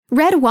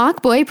Red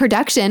Walk Boy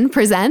Production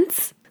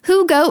presents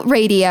Hugot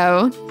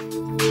Radio.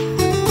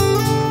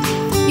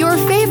 Your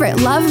favorite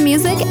love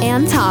music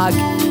and talk.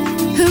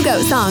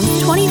 Hugot songs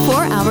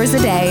 24 hours a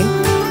day.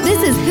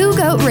 This is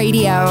Hugot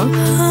Radio.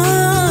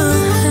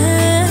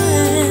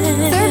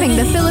 Serving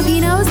the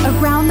Filipinos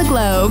around the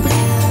globe.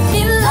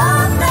 In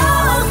love na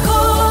ako,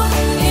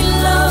 in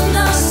love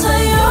na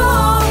sa'yo.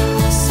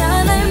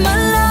 Sana'y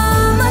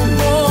malaman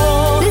mo.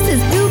 This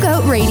is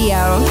Hugot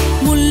Radio.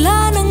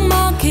 Mula nang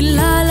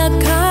makilala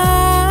ka,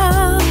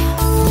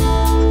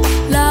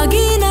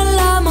 lagi na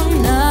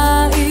lamang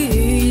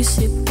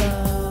naiisip ka.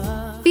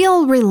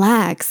 Feel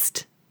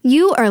relaxed.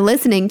 You are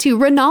listening to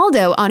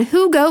Ronaldo on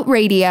Hugot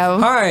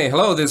Radio. Hi,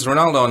 hello, this is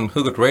Ronaldo on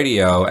Hugot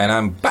Radio, and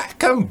I'm back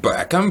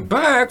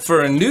for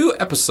a new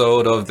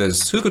episode of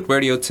this Hugot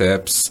Radio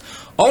Tips,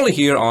 only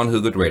here on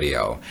Hugot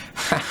Radio.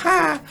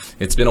 Haha,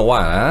 it's been a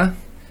while, huh?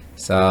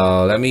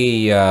 So, let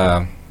me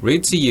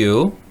read to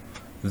you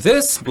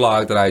this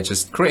blog that I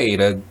just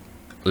created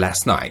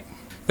last night.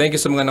 Thank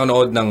you sa mga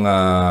nanonood ng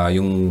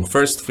yung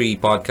first free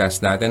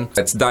podcast natin.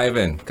 Let's dive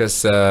in,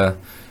 because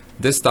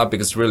this topic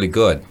is really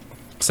good.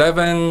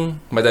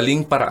 7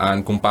 madaling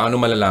paraan kung paano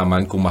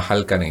malalaman kung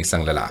mahal ka ng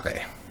isang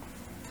lalaki.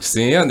 Gusto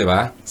niyo yun, di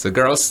ba? So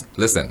girls,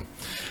 listen.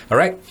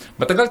 Alright?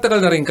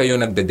 Matagal-tagal na rin kayo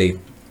nagde-date.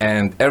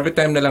 And every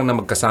time na lang na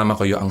magkasama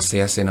kayo, ang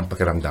saya-saya ng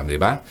pakiramdam, di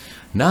ba?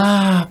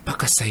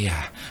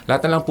 Napakasaya.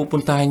 Lahat na lang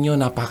pupuntahan nyo,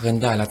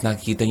 napakaganda. Lahat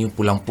nakikita nyo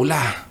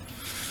pulang-pula.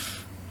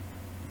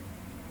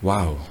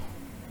 Wow.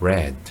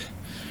 Red.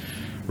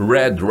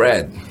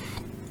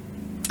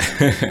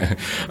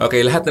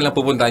 Okay, lahat na lang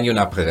pupuntahan nyo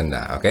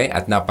napakaganda, okay?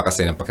 At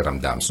napakasaya ng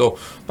pakiramdam. So,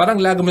 parang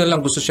lagi mo na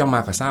lang gusto siyang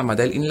makasama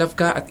dahil in love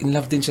ka at in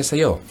love din siya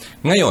sa'yo.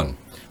 Ngayon,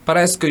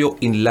 parehas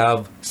kayo in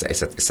love sa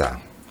isa't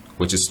isa.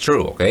 Which is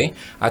true, okay?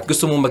 At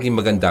gusto mong maging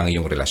maganda ang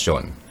iyong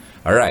relasyon.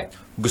 Alright,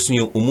 gusto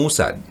nyo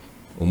umusad,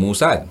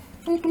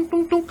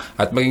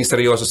 at maging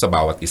seryoso sa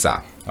bawat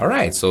isa.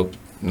 Alright, so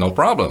no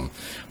problem.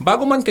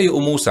 Bago man kayo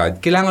umusad,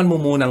 kailangan mo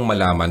munang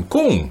malaman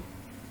kung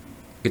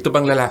ito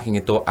bang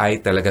lalaking ito ay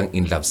talagang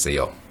in love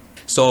sa'yo.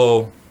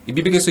 So,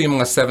 ibibigay sa iyo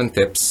mga 7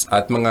 tips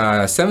at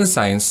mga 7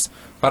 signs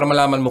para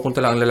malaman mo kung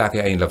talagang lalaki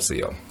ay in love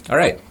sa'yo.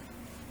 Alright.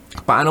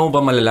 Paano mo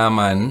ba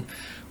malalaman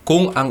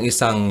kung ang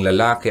isang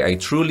lalaki ay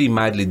truly,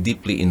 madly,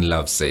 deeply in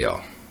love sa'yo?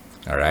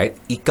 Alright?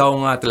 Ikaw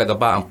nga talaga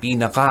ba ang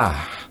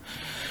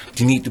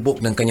tinitibok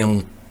ng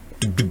kanyang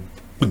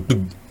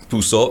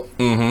puso?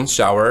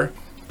 Shower?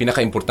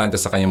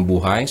 Pinaka-importante sa kanyang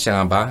buhay? Siya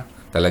nga ba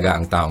talaga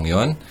ang taong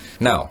yon?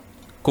 Now,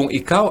 kung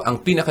ikaw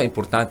ang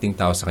pinaka-importanting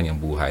tao sa kanyang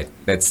buhay,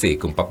 let's say,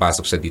 kung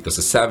papasok siya dito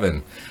sa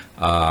 7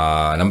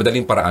 na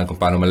madaling paraan kung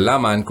paano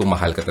malalaman kung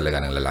mahal ka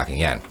talaga ng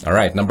lalaking yan.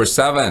 Alright, number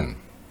 7.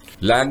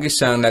 Lagi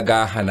siyang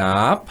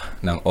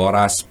naghahanap ng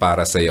oras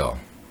para sa'yo.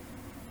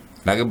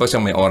 Lagi ba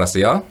siyang may oras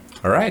sa'yo?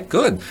 Alright,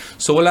 good.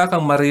 So, wala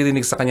kang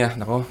maririnig sa kanya.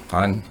 Nako,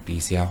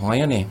 busy ako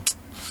ngayon eh.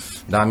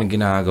 Daming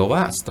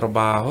ginagawa sa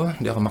trabaho.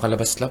 Hindi ako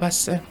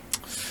makalabas-labas eh.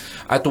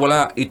 At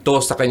wala ito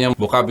sa kanyang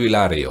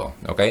vocabulary,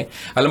 okay?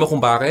 Alam mo kung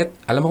bakit?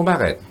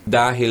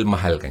 Dahil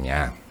mahal ka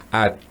niya.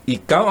 At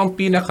ikaw ang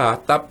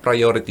pinaka-top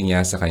priority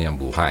niya sa kanyang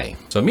buhay.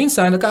 So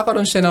minsan,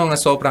 nagkakaroon siya ng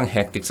sobrang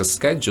hectic sa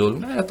schedule.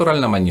 Natural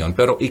naman yon,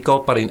 pero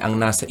ikaw pa rin ang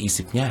nasa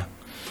isip niya.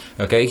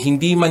 Okay?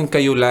 Hindi man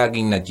kayo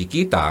laging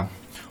nagkikita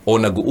o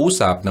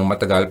nag-uusap ng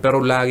matagal, pero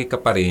lagi ka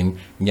pa rin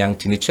niyang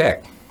tinicheck.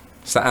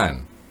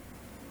 Saan?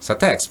 Sa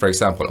text, for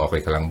example,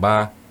 okay ka lang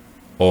ba?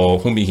 O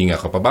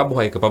humihinga ka pa ba?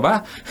 Buhay ka pa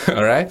ba?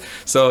 Alright?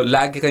 So,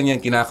 lagi kanyang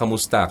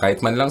kinakamusta.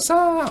 Kahit man lang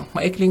sa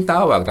maikling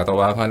tawag.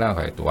 Tatawagan ka na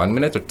kahit 1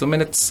 minute or 2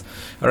 minutes.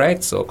 Alright?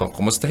 So, kung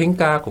kumustahin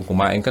ka, kung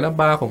kumain ka na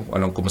ba, kung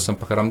anong kumustang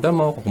pakiramdam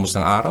mo, kung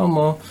kumustang araw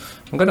mo.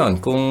 Kung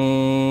ganon. Kung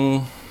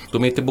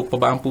tumitibok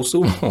pa ba ang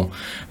puso mo.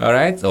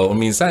 Alright? So,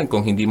 minsan,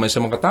 kung hindi man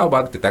siya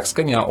makatawag, titext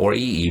ka niya or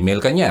i-email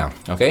ka niya.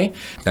 Okay?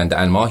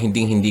 Tandaan mo,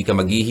 hindi ka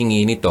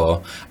maghihingi nito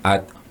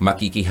at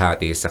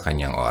makikihati sa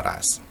kanyang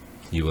oras.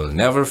 You will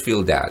never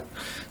feel that.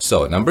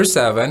 So, number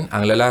 7,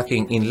 ang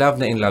lalaking in love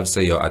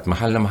sa iyo at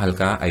mahal na mahal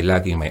ka ay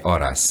laging may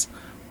oras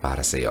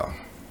para sa iyo.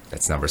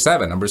 That's number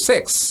 7. Number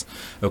 6,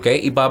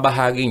 okay,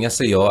 ibabahagi niya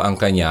sa iyo ang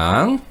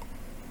kanyang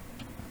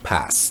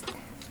past,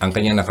 ang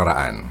kanyang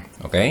nakaraan,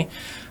 okay?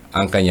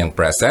 Ang kanyang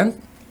present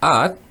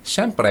at,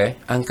 syempre,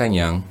 ang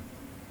kanyang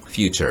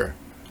future,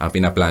 ang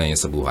pinaplano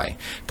niya sa buhay.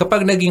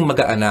 Kapag naging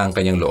magaan na ang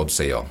kanyang loob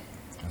sa iyo,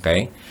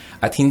 okay?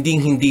 At hindi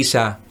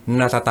siya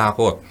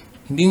natatakot,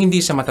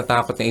 hindi siya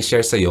matatakot na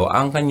i-share sa iyo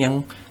ang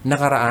kanyang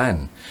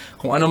nakaraan.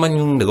 Kung ano man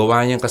yung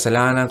nagawa niyang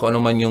kasalanan, kung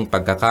ano man yung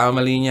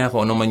pagkakamali niya,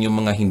 kung ano man yung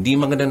mga hindi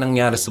maganda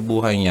nangyari sa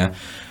buhay niya,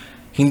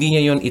 hindi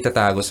niya yun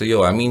itatago sa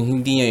iyo.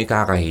 Hindi niya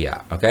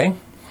ikakahiya. Okay?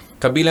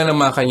 Kabilang ng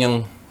mga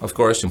kanyang, of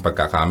course, yung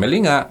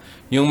pagkakamali nga,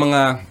 yung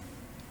mga,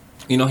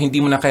 hindi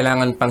mo na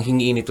kailangan pang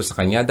hingiin ito sa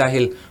kanya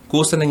dahil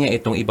kusa na niya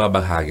itong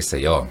ibabahagi sa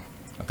iyo.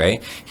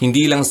 Okay?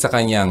 Hindi lang sa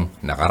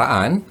kanyang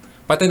nakaraan,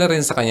 pati na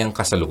rin sa kanyang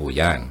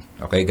kasalukuyan.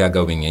 Okay,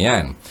 gagawin niya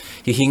yan.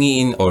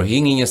 Hihingiin or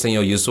hingi niya sa iyo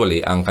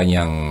usually ang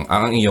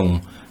iyong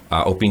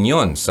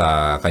opinion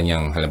sa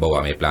kanyang,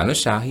 halimbawa may plano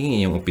siya,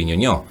 hingi yung opinion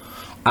niyo.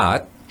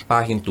 At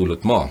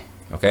pahintulot mo.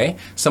 Okay?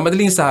 Sa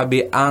madaling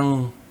sabi,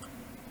 ang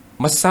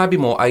masasabi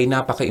mo ay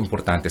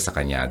napaka-importante sa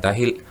kanya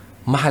dahil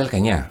mahal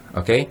ka niya.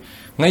 Okay?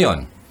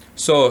 Ngayon,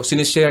 so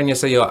sinishare niya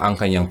sa iyo ang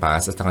kanyang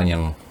past at ang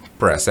kanyang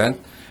present.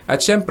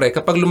 At syempre,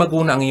 kapag lumago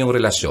na ang iyong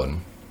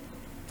relasyon,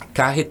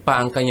 kahit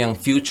pa ang kanyang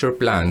future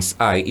plans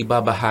ay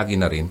ibabahagi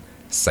na rin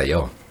sa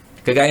iyo.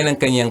 Kagaya ng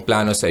kanyang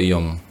plano sa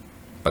iyong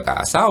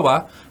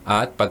pag-aasawa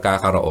at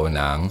pagkakaroon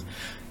ng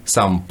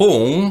 10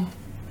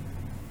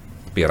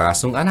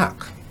 pirasong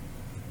anak.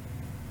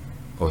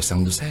 O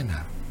 1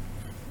 dosena.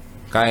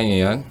 Kaya niyo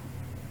yun?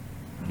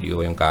 Hindi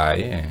ko yung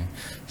kaya eh.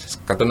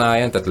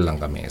 Katunayan, 3 lang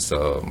kami.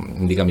 So,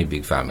 hindi kami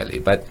big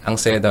family. But, ang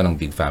saya daw ng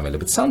big family.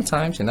 But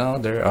sometimes,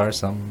 there are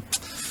some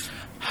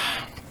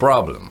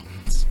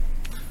problems.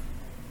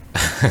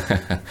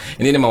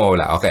 Hindi na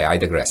mawawala. Okay, I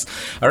digress.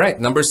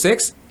 Alright, number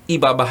 6,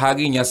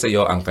 ibabahagi niya sa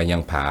iyo ang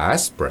kanyang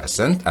past,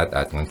 present,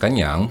 at ang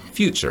kanyang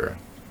future.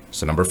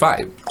 So, number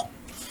 5.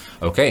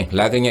 Okay,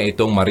 lagi niya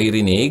itong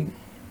maririnig.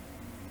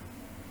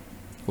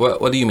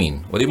 What do you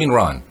mean? What do you mean,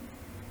 Ron?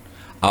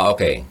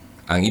 Okay.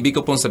 Ang ibig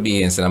ko pong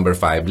sabihin sa number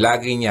 5,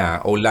 lagi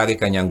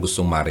kanyang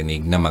gustong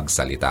marinig na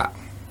magsalita.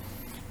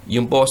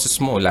 Yung boses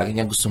mo, lagi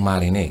niyang gustong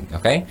marinig.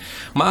 Okay?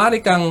 Maaari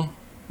kang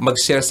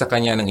mag-share sa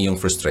kanya ng iyong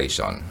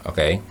frustration.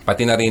 Okay?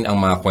 Pati na rin ang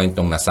mga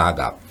kwentong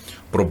nasagap,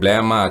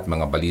 problema at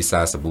mga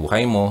balisa sa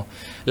buhay mo.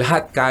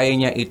 Lahat kaya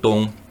niya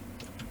itong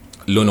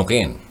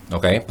lunukin.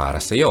 Okay? Para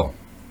sa iyo.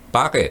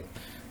 Bakit?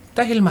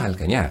 Dahil mahal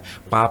ka niya.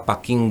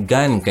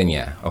 Papakinggan ka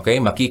niya.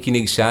 Okay?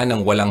 Makikinig siya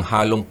ng walang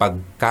halong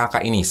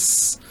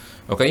pagkakainis.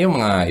 Okay? Yung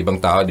mga ibang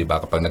tao, di ba,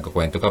 kapag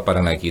nagkukwento ka,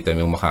 parang nakikita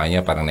mo yung mukha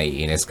niya, parang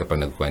naiinis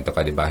kapag nagkukwento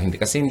ka, di ba?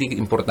 Kasi hindi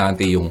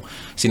importante yung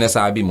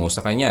sinasabi mo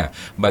sa kanya.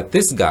 But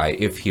this guy,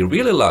 if he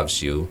really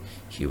loves you,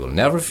 he will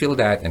never feel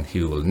that and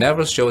he will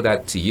never show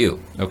that to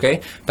you.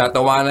 Okay?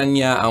 Tatawanan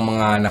niya ang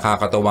mga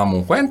nakakatawa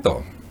mong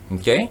kwento.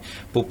 Okay?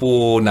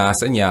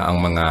 Pupunasan niya ang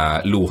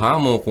mga luha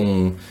mo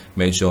kung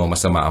medyo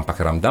masama ang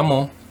pakiramdam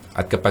mo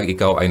at kapag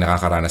ikaw ay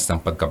nakakaranas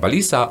ng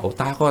pagkabalisa o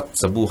takot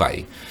sa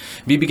buhay.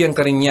 Bibigyan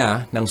ka rin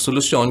niya ng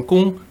solusyon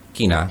kung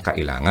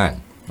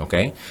kinakailangan.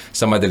 Okay?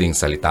 Sa madaling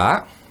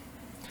salita,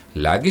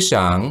 lagi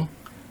siyang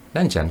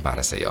nandyan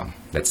para sa iyo.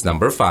 That's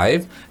number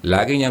 5.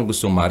 Lagi niyang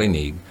gustong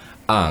marinig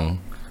ang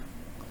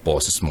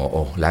boses mo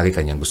o lagi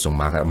kanyang gustong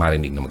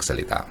marinig na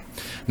magsalita.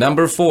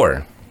 Number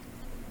 4.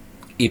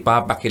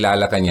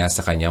 Ipapakilala ka niya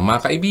sa kanyang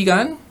mga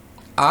kaibigan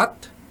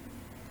at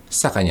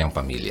sa kanyang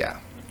pamilya.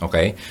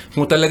 Okay?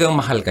 Kung talagang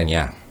mahal ka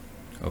niya,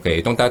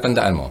 okay, itong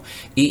tatandaan mo,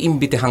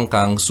 iimbitahan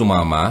kang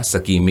sumama sa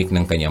kimik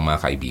ng kanyang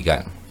mga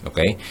kaibigan.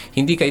 Okay?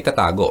 Hindi ka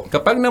itatago.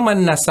 Kapag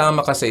naman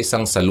nasama ka sa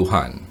isang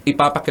saluhan,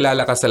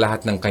 ipapakilala ka sa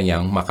lahat ng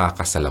kanyang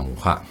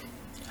makakasalamuha.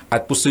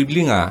 At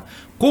posible nga,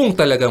 kung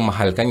talagang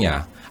mahal ka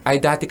niya, ay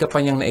dati ka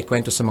pa niyang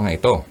naikwento sa mga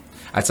ito.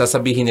 At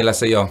sasabihin nila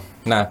sa iyo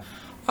na,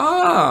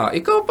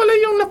 ikaw pala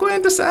yung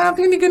nakwento sa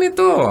akin ni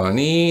ganito,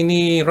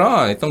 ni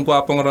Ron, itong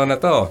gwapong Ron na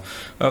to.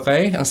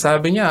 Okay? Ang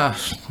sabi niya,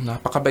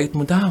 napakabait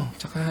mo daw.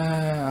 Tsaka,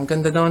 ang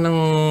ganda daw ng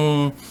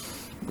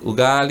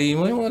ugali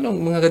mo, yung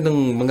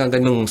mga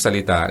ganung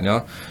salita,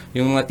 no?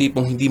 Yung mga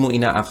tipong hindi mo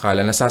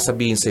inaakala na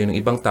sasabihin sa iyo ng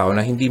ibang tao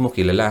na hindi mo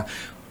kilala.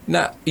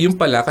 Na, yung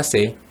pala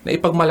kasi, na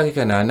ipagmalaki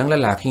ka na ng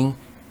lalaking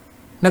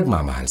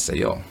nagmamahal sa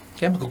iyo.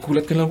 Kaya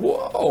magugulat ka lang,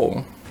 wow!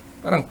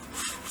 Parang,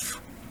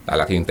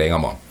 lalaki yung tenga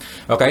mo.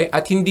 Okay?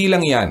 At hindi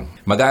lang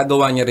yan.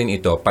 Magagawa niya rin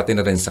ito pati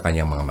na rin sa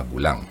kanyang mga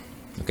magulang.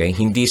 Okay?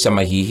 Hindi siya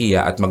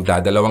mahihiya at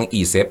magdadalawang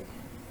isip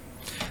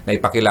na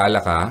ipakilala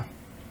ka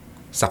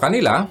sa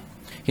kanila.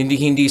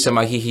 Hindi siya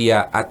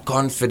mahihiya at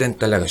confident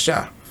talaga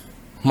siya.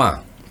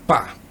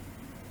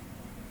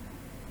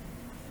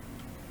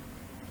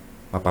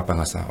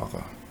 Mapapangasawa ko.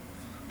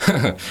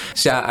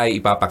 Siya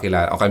ay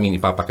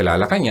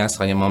ipapakilala ka niya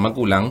sa kanyang mga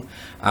magulang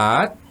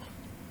at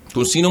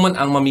kung sino man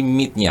ang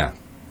mamimit niya.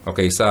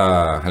 Okay,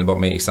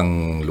 halimbawa may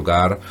isang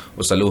lugar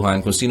o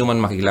saluhan, kung sino man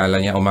makilala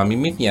niya o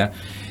mamimit niya,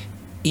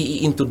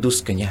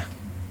 i-introduce ka niya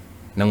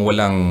nang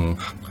walang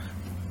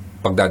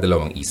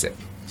pagdadalawang isip.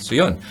 So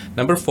yun.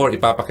 Number 4,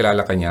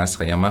 ipapakilala ka niya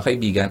sa kanyang mga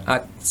kaibigan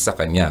at sa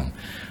kanyang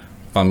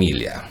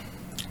pamilya.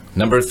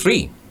 Number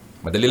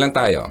 3, madali lang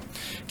tayo.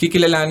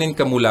 Kikilalanin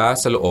ka mula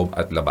sa loob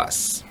at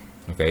labas.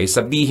 Okay,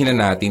 sabihin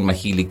na natin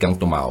mahilig kang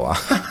tumawa.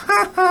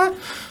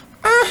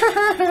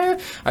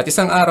 At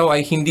isang araw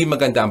ay hindi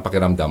maganda ang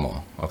pakiramdam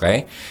mo.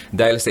 Okay?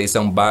 Dahil sa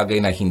isang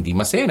bagay na hindi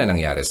masaya na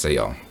nangyari sa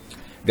iyo.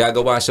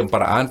 Gagawa siyang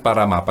paraan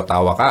para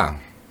mapatawa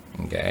ka.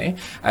 Okay?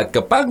 At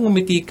kapag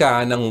ngumiti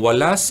ka nang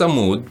wala sa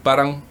mood,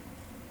 parang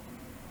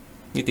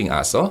ngiting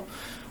aso,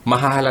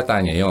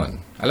 mahahalata niya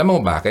yon. Alam mo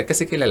bakit?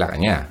 Kasi kilala ka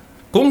niya.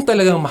 Kung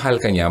talagang mahal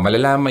ka niya,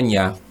 malalaman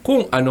niya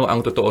kung ano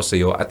ang totoo sa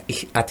iyo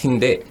at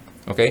hindi.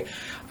 Okay?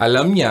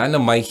 Alam niya na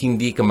may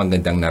hindi ka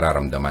magandang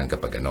nararamdaman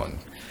kapag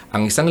ganon.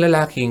 Ang isang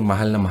lalaking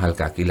mahal na mahal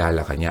ka,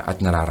 kilala ka niya at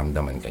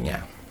nararamdaman ka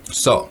niya.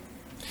 So,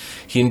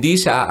 hindi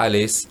siya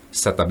aalis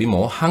sa tabi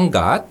mo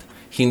hanggat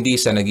hindi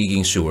siya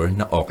nagiging sure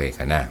na okay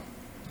ka na.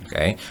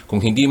 Okay?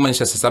 Kung hindi man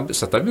siya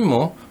sa tabi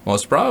mo,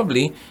 most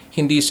probably,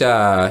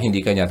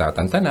 hindi kanya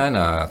tatantanan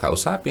na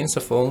kausapin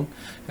sa phone.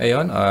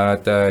 Ayun,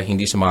 at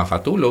hindi siya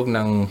makakatulog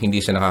nang hindi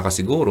siya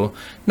nakakasiguro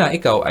na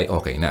ikaw ay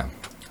okay na.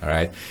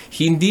 Alright?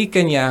 Hindi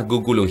kanya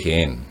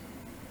guguluhin.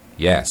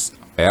 Yes,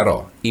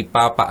 pero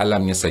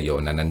ipapaalam niya sa iyo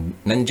na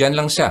nandyan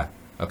lang siya.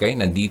 Okay?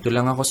 Nandito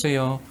lang ako sa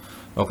iyo.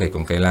 Okay,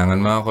 kung kailangan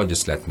mo ako,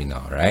 just let me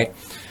know. Right?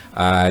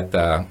 At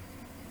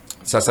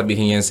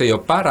sasabihin niya sa iyo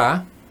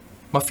para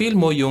ma-feel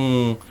mo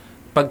yung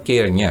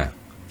pag-care niya.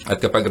 At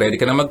kapag ready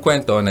ka na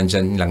magkwento,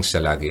 nandyan lang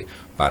siya lagi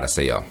para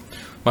sa iyo.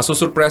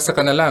 Masusurpresa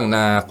ka na lang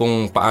na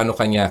kung paano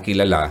kanya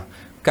kilala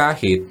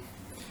kahit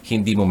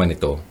hindi mo man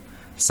ito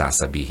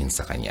sasabihin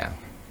sa kanya.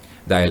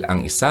 Dahil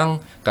ang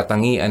isang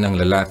katangian ng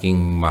lalaking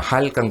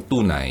mahal kang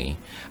tunay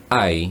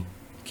ay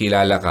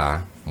kilala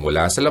ka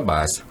mula sa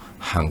labas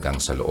hanggang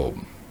sa loob.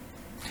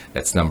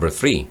 That's number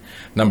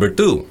 3. Number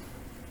 2,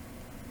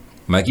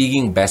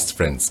 magiging best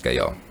friends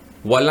kayo.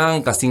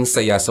 Walang kasing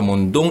saya sa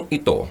mundong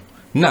ito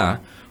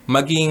na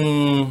maging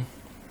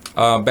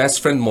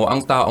best friend mo ang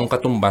taong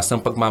katumbas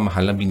ng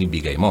pagmamahal na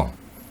binibigay mo.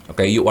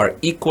 Okay, you are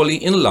equally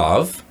in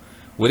love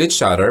with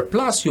each other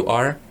plus you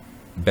are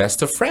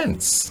best of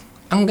friends.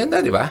 Ang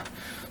ganda, di ba?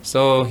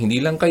 So,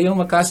 hindi lang kayo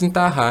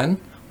magkasintahan,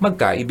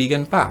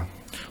 magkaibigan pa.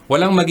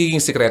 Walang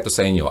magiging sikreto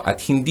sa inyo at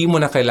hindi mo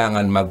na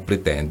kailangan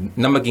mag-pretend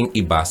na maging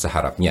iba sa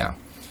harap niya.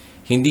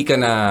 Hindi ka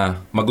na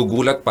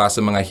magugulat pa sa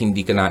mga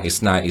hindi ka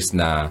nais-nais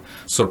na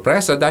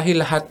sorpresa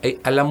dahil lahat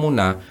ay alam mo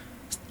na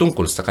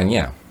tungkol sa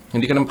kanya.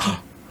 Hindi ka na,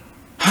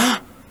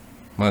 ha?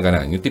 Mga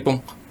ganun. Yung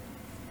tipong,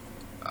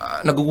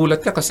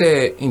 nagugulat ka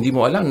kasi hindi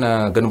mo alam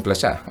na ganun pala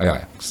siya.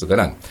 Ay, so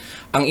ganun.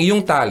 Ang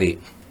iyong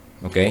tali,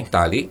 okay,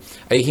 tali,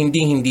 ay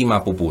hindi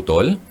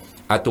mapuputol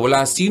at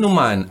wala sino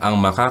man ang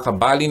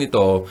makakabali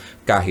nito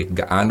kahit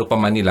gaano pa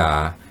man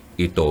nila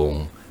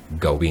itong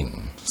gawin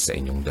sa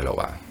inyong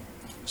dalawa.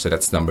 So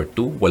that's number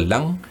 2,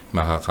 walang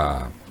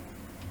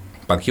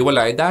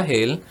makakapaghiwalay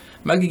dahil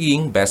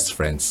magiging best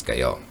friends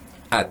kayo.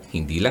 At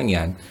hindi lang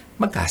yan,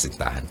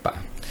 magkasintahan pa.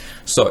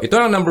 So, ito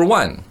ang number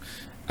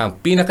 1. Ang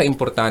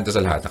pinaka-importante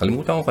sa lahat.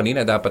 Nakalimutan ko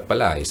kanina, dapat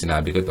pala,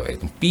 sinabi ko ito.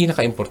 Itong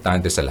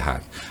pinaka-importante sa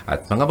lahat.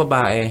 At mga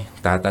babae,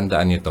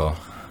 tatandaan nyo ito.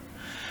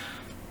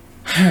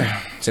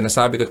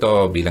 Sinasabi ko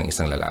ito bilang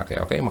isang lalaki.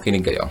 Okay?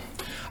 Makinig kayo.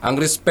 Ang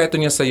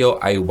respeto niya sa iyo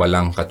ay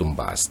walang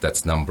katumbas.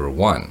 That's number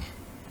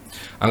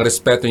 1. Ang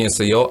respeto niya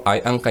sa iyo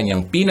ay ang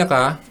kanyang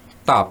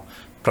pinaka-top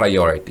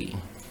priority.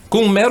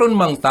 Kung meron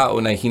mang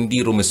tao na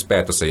hindi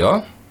rumispeto sa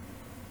iyo,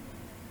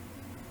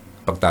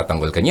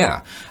 pagtatanggol ka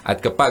niya.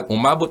 At kapag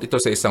umabot ito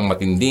sa isang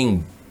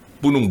matinding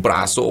punong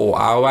braso o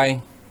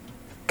away,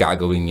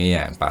 gagawin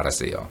niya yan para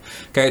sa iyo.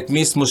 Kahit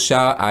mismo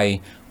siya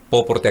ay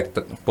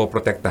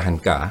poprotektahan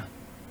ka,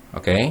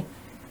 okay?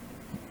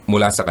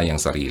 Mula sa kanyang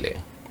sarili.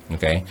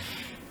 Okay?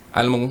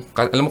 Alam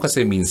mo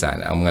kasi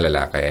minsan, ang mga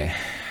lalaki,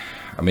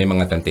 may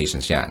mga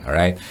temptations yan.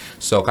 Alright?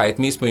 So,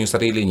 kahit mismo yung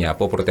sarili niya,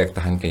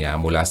 poprotektahan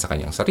kanya mula sa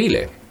kanyang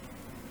sarili.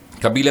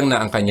 Kabilang na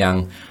ang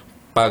kanyang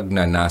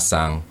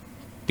pagnanasang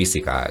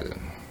physical.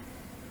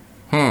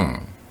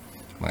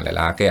 Mga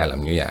lalaki, alam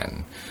nyo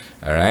yan.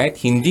 Alright?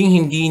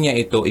 Hindi niya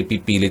ito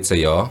ipipilit sa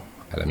iyo.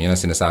 Alam niyo ang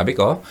sinasabi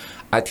ko.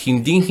 At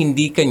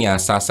hindi ka niya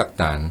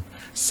sasaktan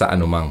sa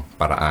anumang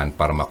paraan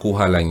para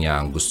makuha lang niya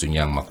ang gusto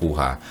niyang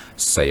makuha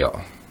sa iyo.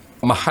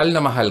 Mahal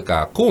na mahal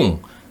ka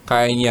kung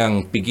kaya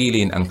niyang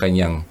pigilin ang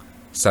kanyang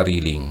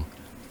sariling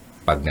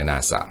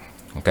pagnanasa.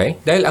 Okay?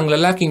 Dahil ang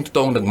lalaking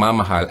totoong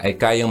nagmamahal ay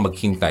kayang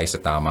maghintay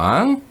sa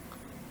tamang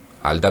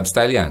Aldab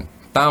style yan.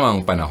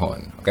 Tamang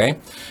panahon. Okay?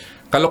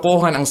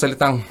 Kalokohan ang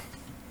salitang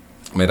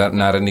may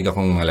narinig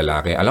akong mga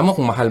lalaki. Alam mo,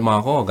 kung mahal mo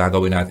ako,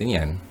 gagawin natin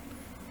yan.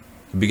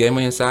 Bigay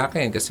mo yan sa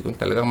akin. Kasi kung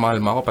talagang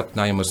mahal mo ako,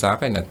 patunayan mo sa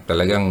akin at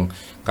talagang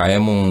kaya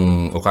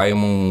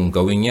mong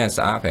gawin yan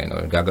sa akin o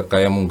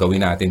kaya mong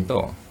gawin natin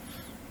to.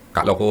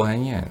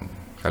 Kalokohan yan.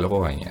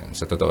 Kalokohan yan.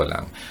 Sa totoo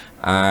lang.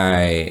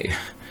 Ay,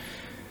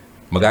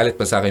 magalit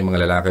pa sa akin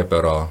mga lalaki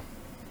pero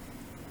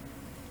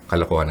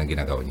kalokohan ang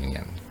ginagawa niyo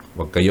yan.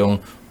 Huwag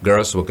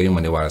kayong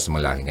maniwala sa mga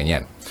lalaking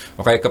ganyan.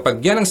 Okay,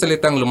 kapag yan ang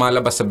salitang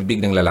lumalabas sa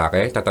bibig ng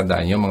lalaki,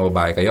 tatandaan nyo, mga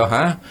babae kayo,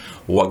 ha?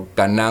 Huwag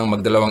ka nang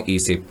magdalawang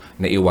isip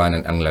na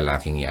iwanan ang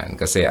lalaking yan.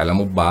 Kasi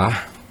alam mo ba,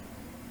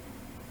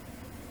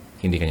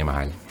 hindi kanya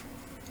mahal.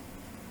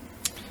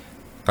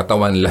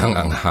 Katawan lang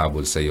ang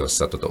habol sa iyo,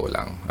 sa totoo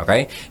lang.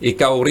 Okay?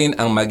 Ikaw rin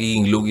ang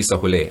magiging lugi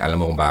sa huli. Alam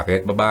mo kung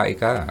bakit? Babae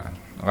ka.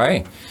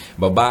 Okay?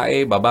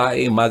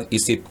 Babae,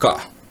 mag-isip ka.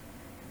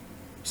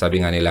 Sabi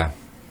nga nila,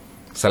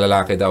 sa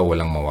lalaki daw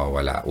walang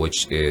mawawala,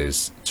 which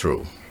is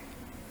true.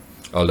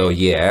 Although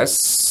yes,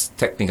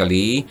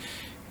 technically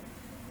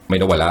may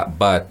nawala,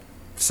 but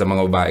sa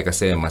mga babae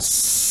kasi mas,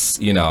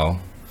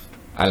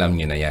 alam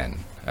niyo na yan.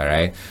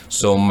 Alright?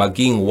 So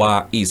maging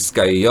wais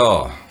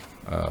kayo.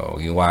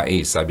 Maging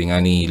wais, sabi nga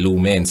ni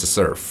Lumen sa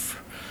Surf.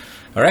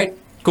 Alright?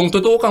 Kung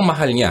totoo kang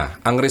mahal niya,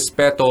 ang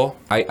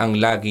respeto ay ang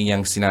lagi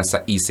niyang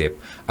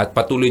sinasaisip at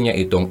patuloy niya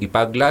itong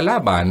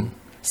ipaglalaban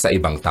sa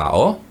ibang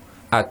tao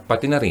at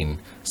pati na rin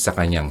sa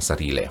kanyang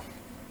sarili.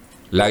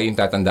 Laging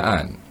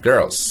tatandaan,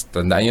 girls,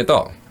 tandaan niyo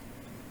to.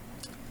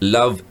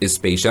 Love is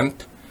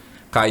patient,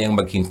 kayang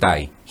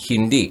maghintay,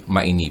 hindi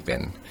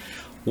mainipin.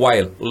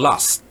 While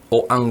lust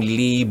o ang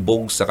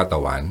libog sa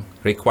katawan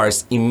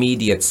requires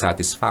immediate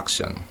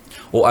satisfaction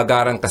o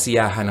agarang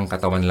kasiyahan ng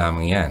katawan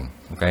lamang yan.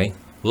 Okay?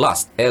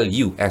 Lust,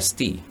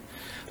 L-U-S-T.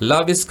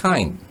 Love is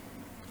kind,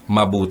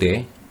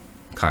 mabuti,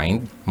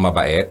 kind,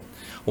 mabait.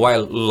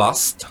 While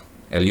lust,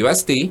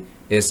 L-U-S-T,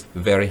 is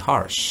very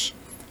harsh,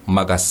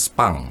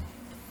 magaspang.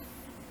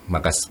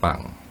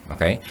 Magaspang.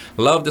 Okay?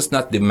 Love does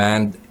not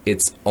demand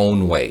its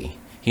own way.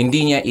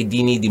 Hindi niya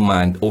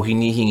idinidemand o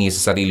hinihingi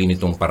sa sarili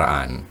nitong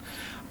paraan.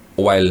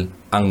 While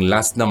ang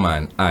lust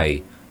naman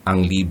ay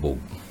ang libog.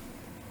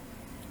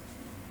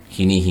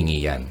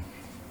 Hinihingi yan.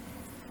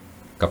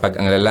 Kapag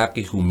ang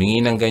lalaki humingi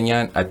ng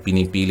ganyan at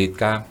pinipilit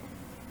ka,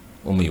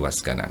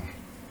 umiwas ka na.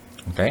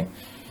 Okay?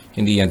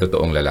 Hindi yan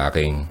totoong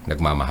lalaking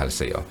nagmamahal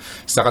sa iyo.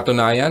 Sa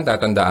katunayan,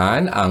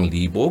 tatandaan, ang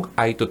libog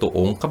ay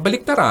totoong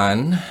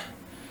kabaliktaran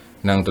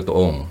ng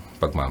totoong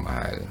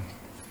pagmamahal.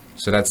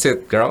 So that's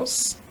it,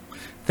 girls.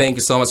 Thank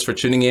you so much for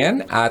tuning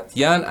in. At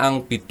yan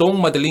ang 7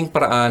 madaling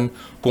paraan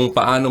kung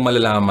paano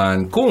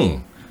malalaman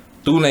kung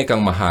tunay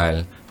kang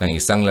mahal ng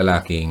isang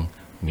lalaking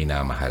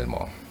minamahal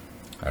mo.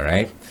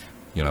 Alright?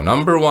 Yun ang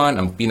number 1,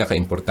 ang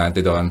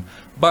pinaka-importante doon.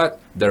 But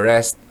the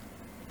rest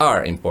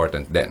are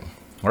important then.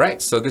 Alright?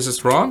 So this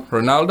is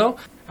Ronaldo.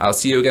 I'll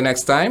see you again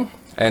next time.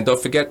 And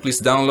don't forget, please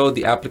download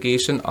the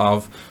application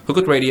of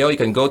Hugot Radio. You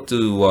can go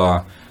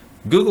to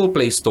Google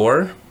Play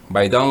Store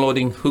by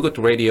downloading Hugot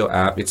Radio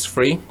app. It's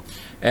free.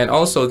 And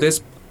also,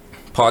 this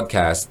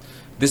podcast,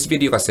 this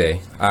video kasi,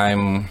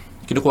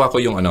 kinukuha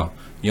ko yung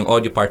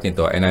audio part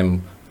nito and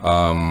I'm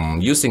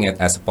using it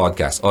as a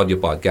podcast, audio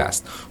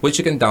podcast, which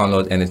you can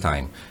download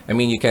anytime. I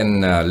mean, you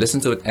can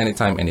listen to it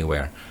anytime,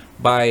 anywhere.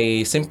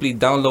 By simply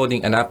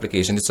downloading an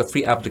application, it's a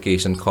free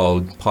application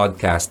called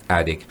Podcast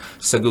Addict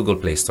sa Google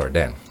Play Store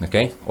then,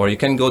 okay? Or you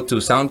can go to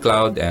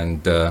SoundCloud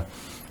and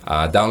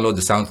download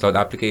the SoundCloud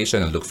application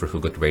and look for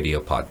Hugot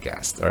Radio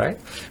Podcast, all right?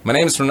 My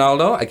name is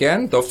Ronaldo.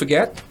 Again, don't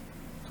forget,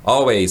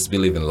 always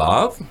believe in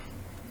love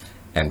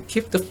and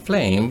keep the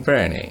flame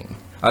burning.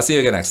 I'll see you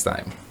again next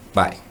time.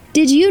 Bye.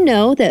 Did you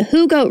know that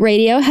Hugot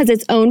Radio has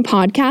its own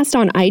podcast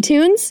on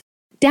iTunes?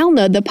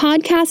 Download the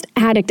Podcast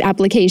Addict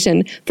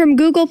application from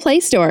Google Play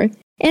Store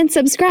and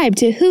subscribe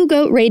to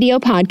Hugot Radio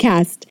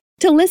Podcast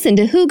to listen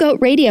to Hugot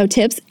Radio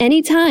tips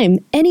anytime,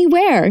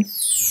 anywhere.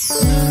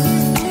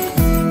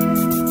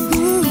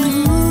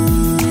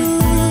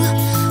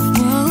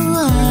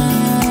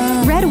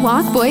 Red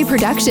Walk Boy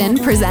Production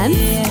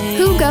presents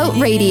Hugot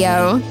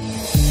Radio.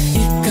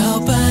 Ikaw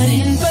pa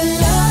rin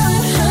pala,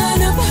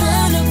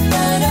 hanap-hanap,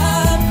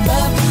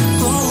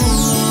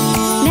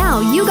 Now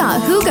you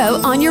got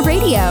Hugot on your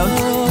radio.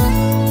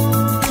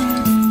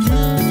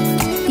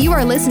 You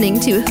are listening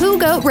to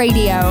Hugot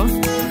Radio.